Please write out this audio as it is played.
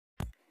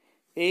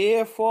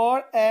A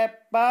for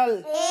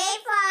apple. A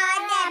for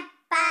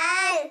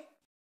apple.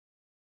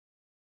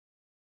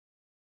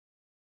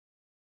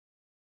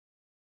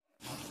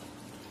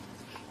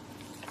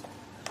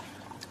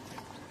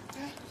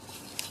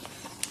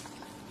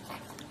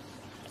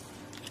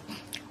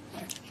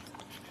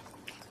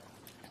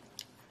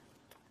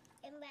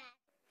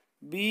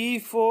 B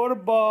for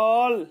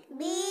ball.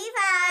 B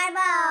for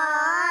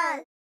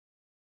ball.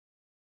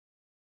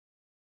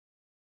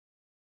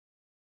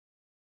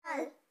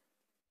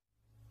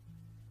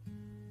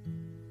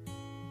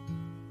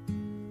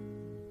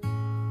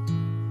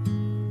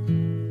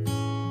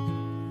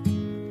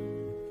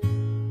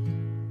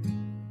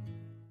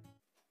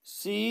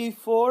 C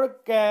for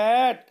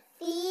cat.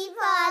 C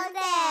for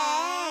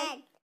cat.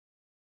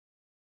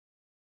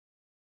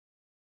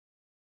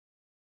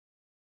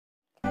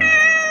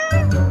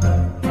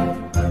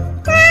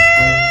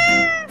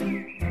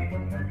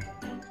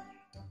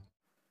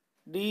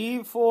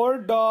 D for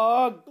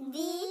dog.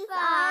 D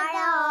for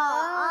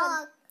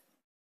dog.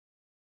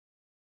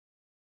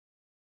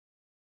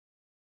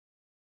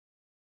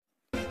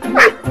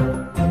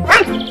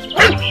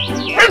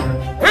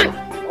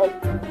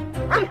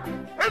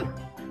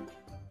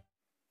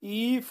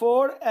 E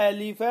for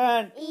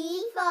elephant.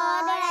 E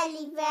for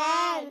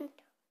elephant.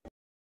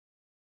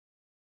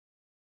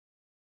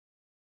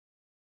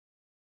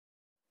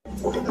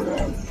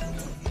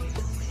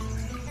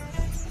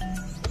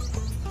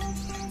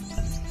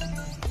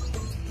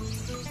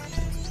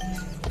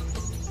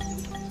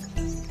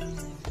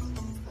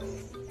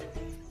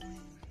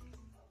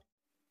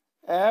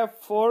 F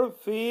for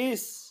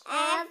fish.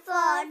 F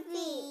for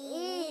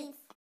fish.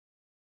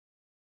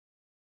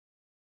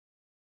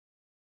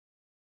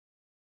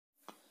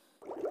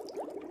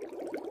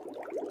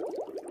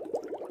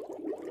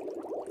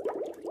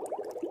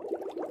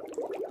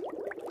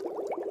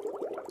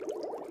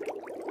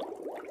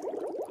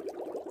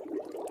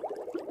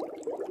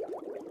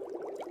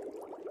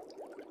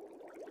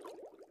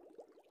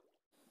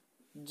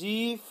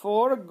 G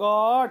for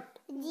goat.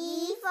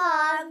 G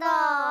for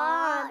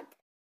goat.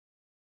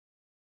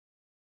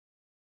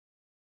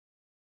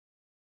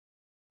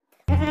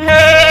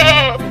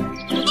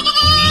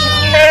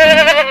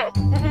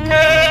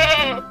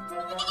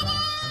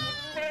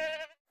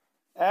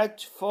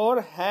 H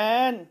for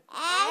hen.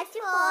 H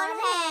for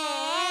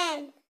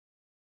hen.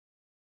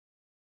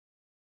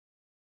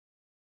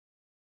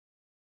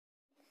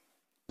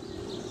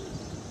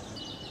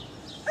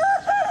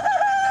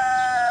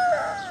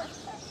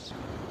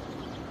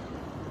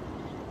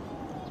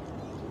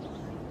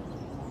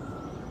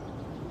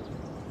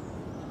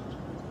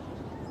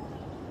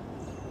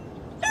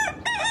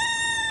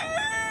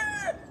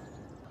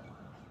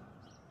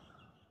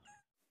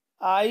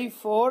 I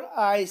for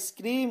ice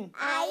cream.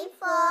 I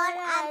for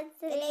ice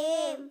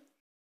cream.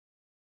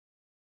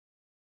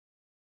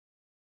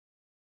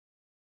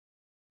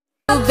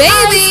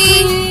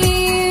 Babies!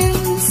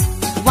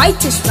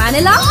 Whitish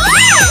vanilla,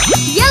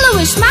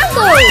 yellowish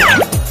mango,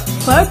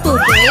 purple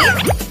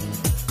grape,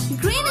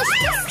 greenish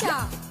pista.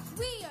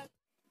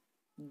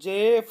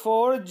 J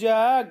for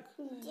jug.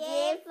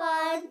 J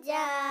for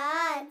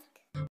jug.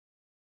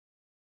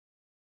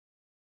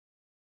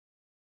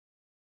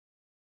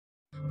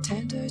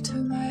 Tender to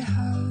my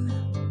heart,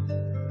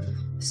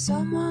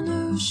 someone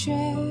who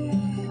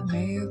shared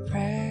me a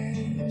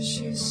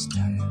precious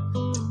time.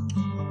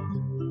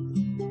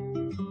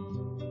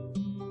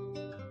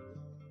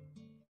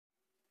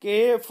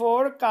 K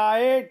for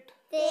kite.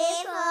 K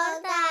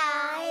for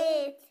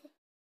kite.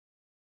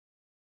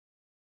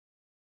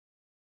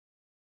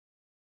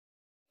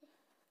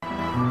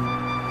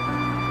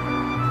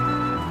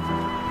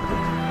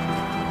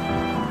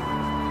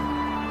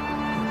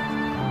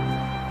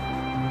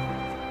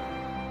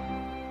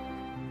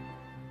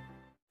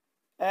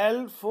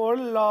 L for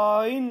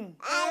lion.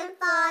 L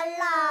for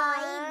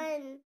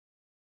lion.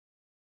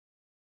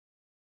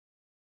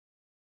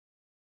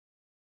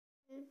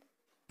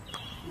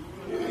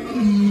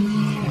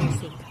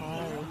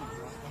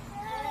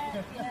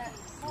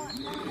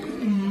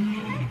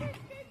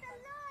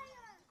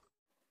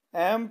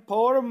 M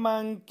for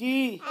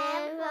monkey.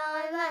 M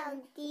for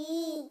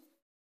monkey.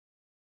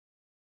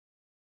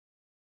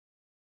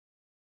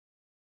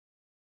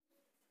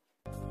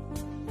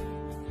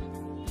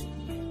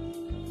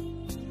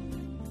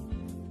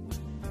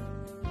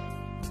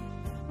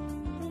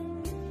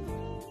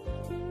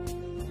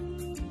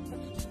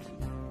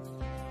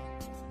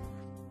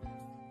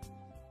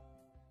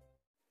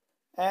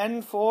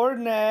 N for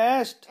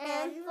nest.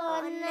 N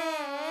for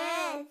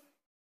nest.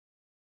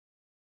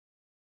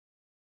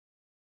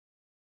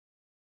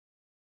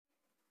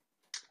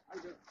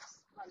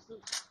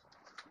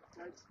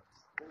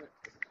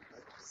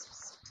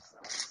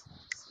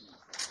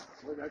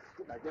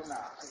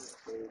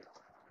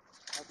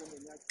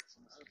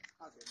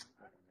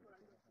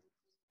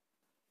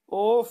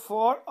 O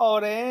for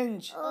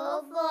orange.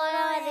 O for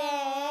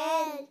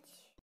orange.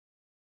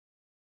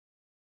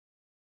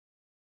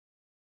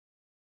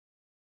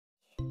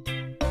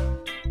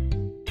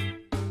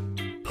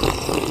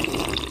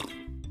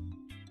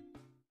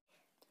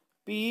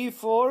 P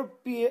for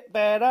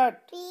parrot.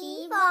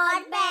 P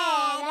for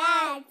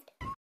parrot.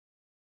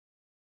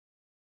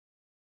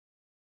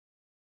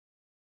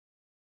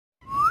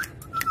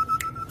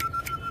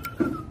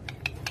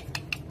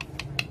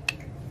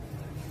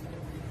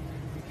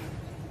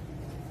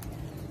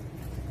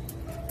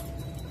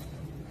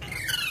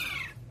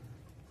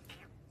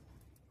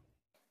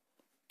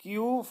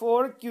 Q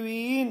for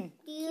queen.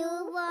 Q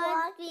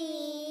for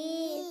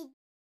queen.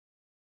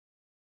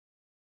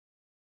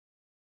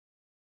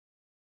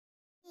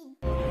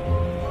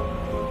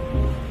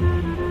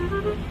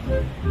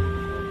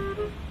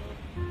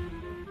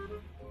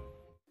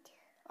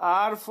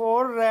 R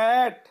for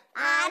rat.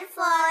 R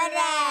for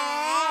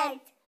rat.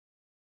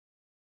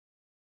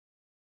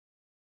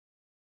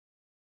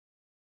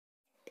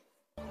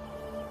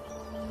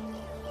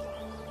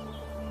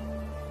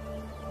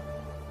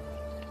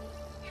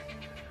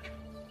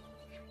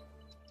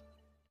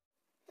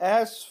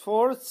 S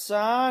for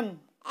sun.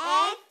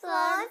 S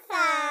for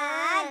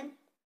sun.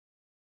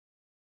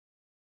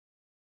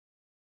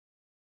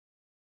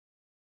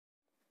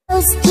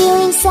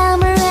 During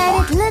summer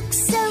and it looks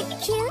so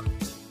cute.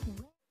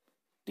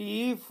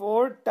 T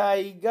for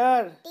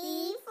tiger.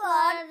 T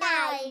for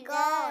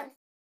tiger.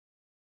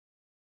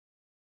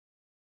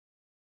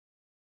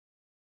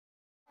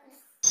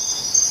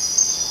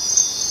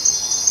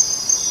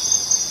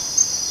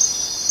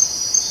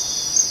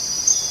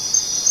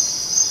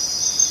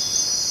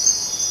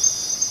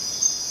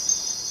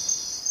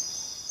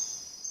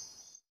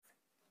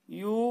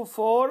 U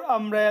for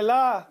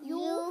umbrella.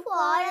 U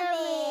for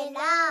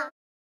umbrella.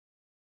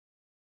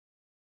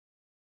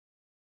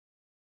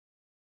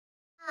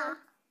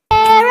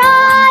 Where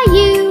are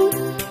you?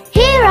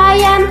 Here I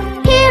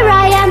am, here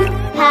I am.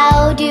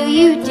 How do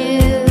you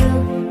do?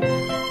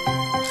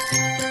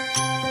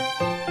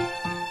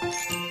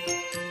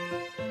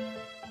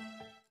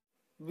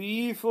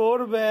 V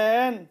for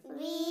van.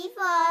 V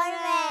for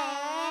van.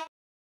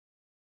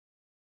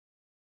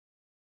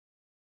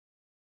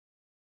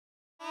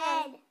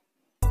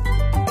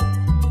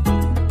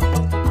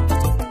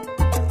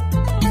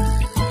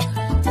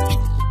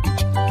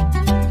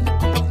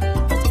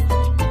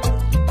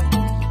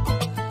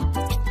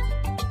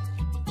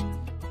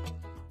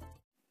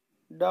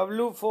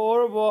 W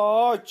for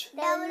watch.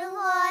 W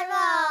for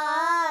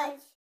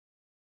watch.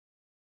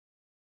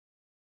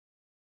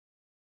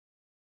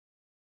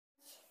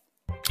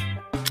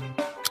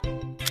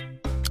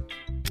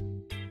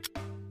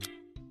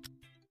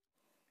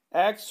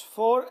 X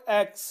for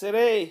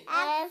X-ray.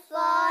 X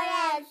for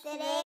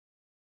X-ray.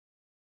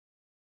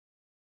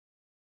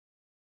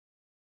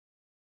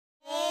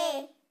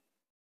 A.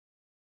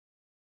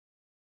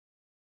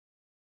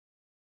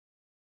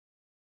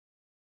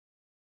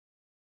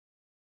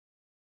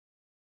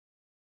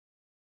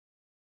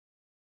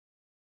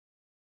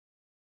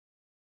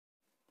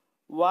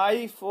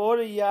 Y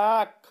for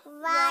yak.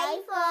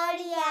 Y for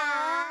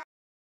yak.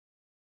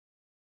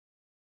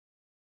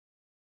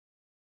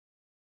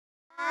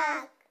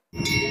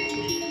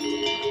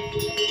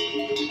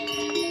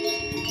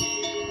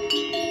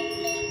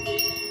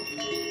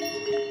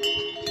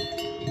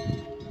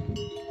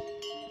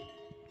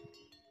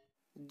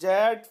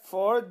 Z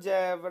for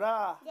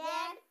zebra. Z